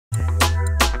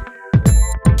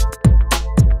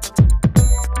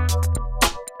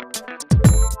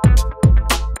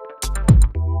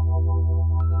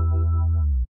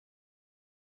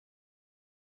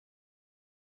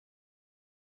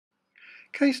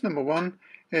Case number 1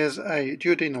 is a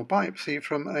duodenal biopsy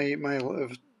from a male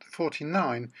of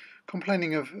 49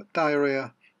 complaining of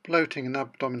diarrhea, bloating and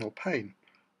abdominal pain.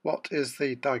 What is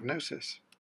the diagnosis?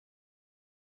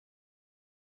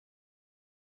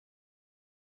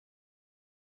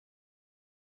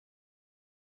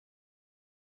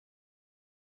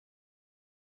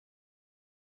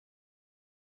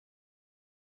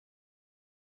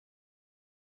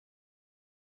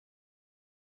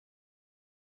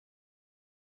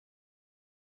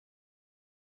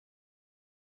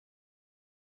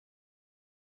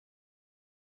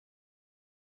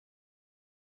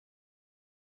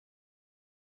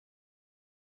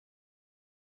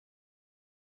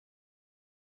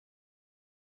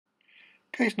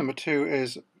 Case number 2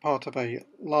 is part of a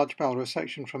large bowel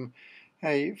resection from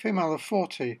a female of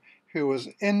 40 who was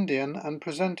Indian and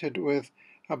presented with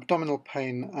abdominal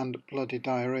pain and bloody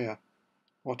diarrhea.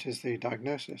 What is the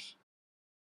diagnosis?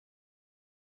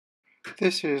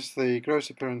 This is the gross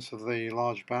appearance of the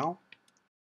large bowel.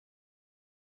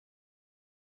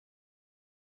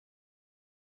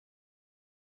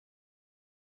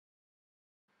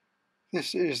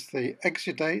 This is the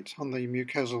exudate on the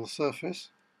mucosal surface.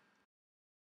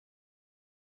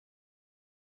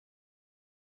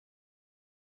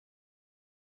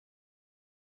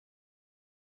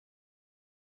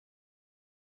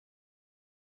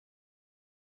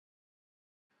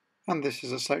 And this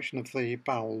is a section of the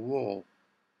bowel wall.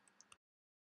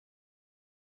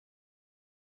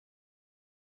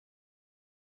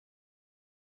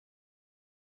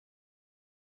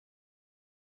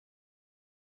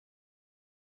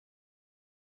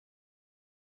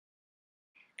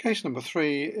 Case number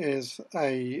 3 is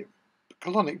a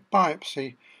colonic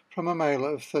biopsy from a male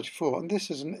of 34, and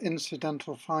this is an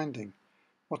incidental finding.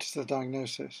 What is the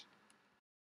diagnosis?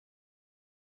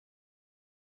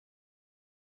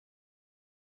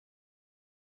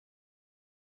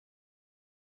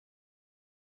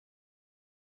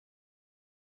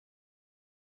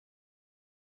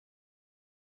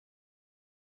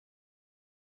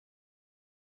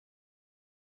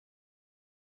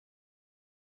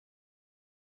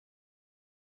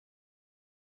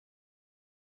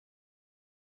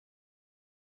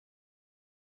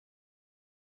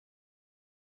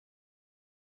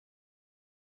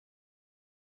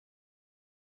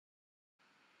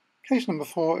 Case number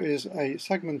 4 is a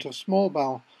segment of small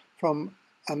bowel from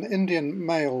an Indian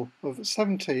male of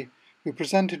 70 who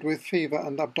presented with fever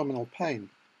and abdominal pain.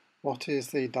 What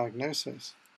is the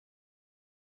diagnosis?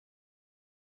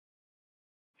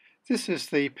 This is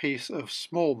the piece of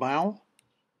small bowel.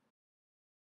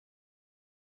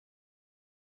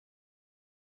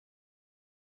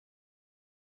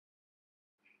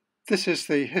 This is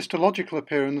the histological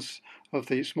appearance of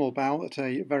the small bowel at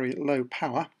a very low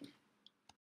power.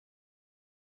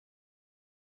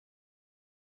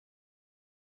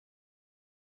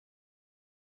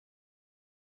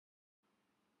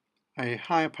 A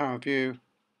higher power view,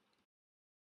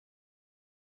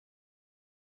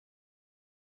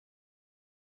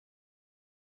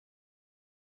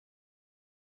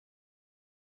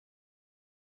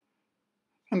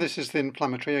 and this is the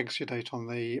inflammatory exudate on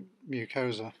the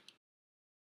mucosa.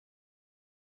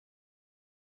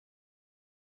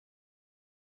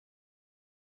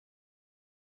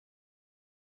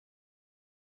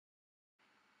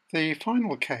 The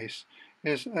final case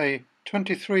is a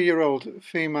 23-year-old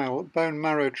female bone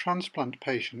marrow transplant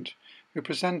patient who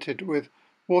presented with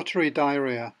watery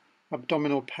diarrhea,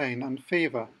 abdominal pain and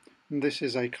fever, and this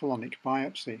is a colonic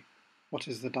biopsy. What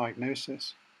is the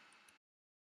diagnosis?